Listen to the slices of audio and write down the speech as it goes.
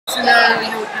Scenario,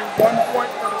 you would do 1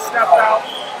 point for the step out,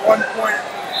 1 point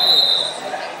for the blue.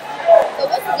 So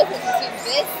what's the difference between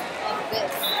this and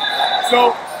this?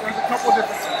 So there's a couple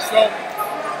differences. So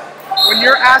when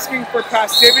you're asking for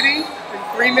passivity in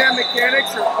 3-man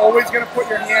mechanics, you're always going to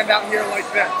put your hand out here like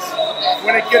this.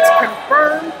 When it gets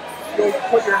confirmed, you'll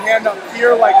put your hand up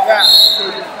here like that.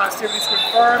 So your passivity is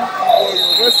confirmed, you blow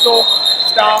your whistle,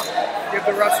 stop, give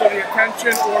the wrestler the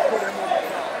attention, or put him on the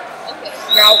front.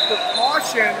 Now for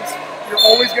cautions, you're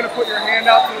always going to put your hand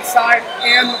out to the side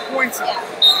and the points up.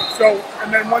 So,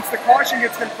 and then once the caution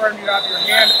gets confirmed, you have your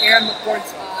hand and the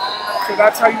points up. So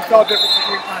that's how you tell the difference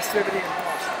between passivity and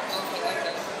caution.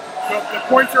 So if the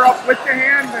points are up with the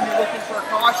hand, then you're looking for a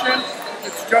caution. If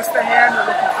it's just the hand, you're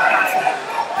looking for passivity.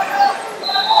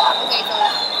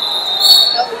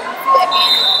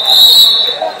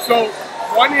 So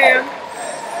one hand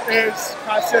is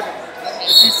passivity.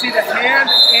 If you see the hand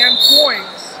and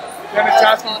points, then it's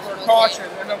asking for a caution.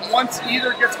 And then once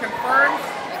either gets confirmed,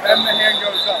 then the hand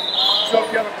goes up. So if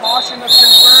you have a caution that's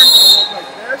confirmed, it'll look like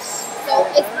this. So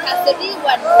it's passivity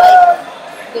when like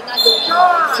you're not doing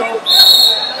anything. So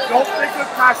don't think of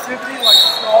passivity like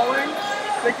stalling.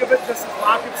 Think of it just as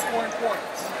lack of scoring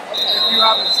points. If you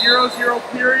have a 0-0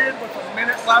 period with a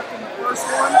minute left in the first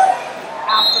one, you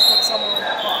have to put someone on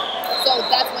the clock. So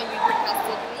that's when you do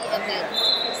passivity and then...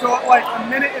 So at like a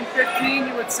minute and 15,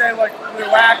 you would say like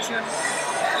blue action.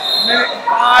 A minute and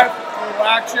 5, blue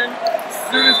action. As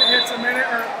soon as it hits a minute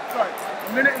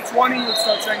and 20, you would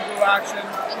start saying blue action.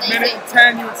 A minute and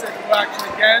 10, you would say blue action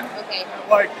again. Okay. At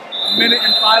like a minute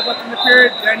and 5 left in the period,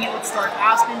 then you would start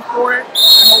asking for it.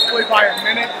 And hopefully by a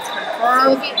minute, it's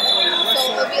confirmed. So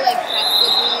it would be like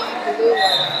passivity, blue,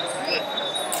 or right?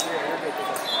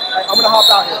 I'm going to hop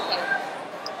out here.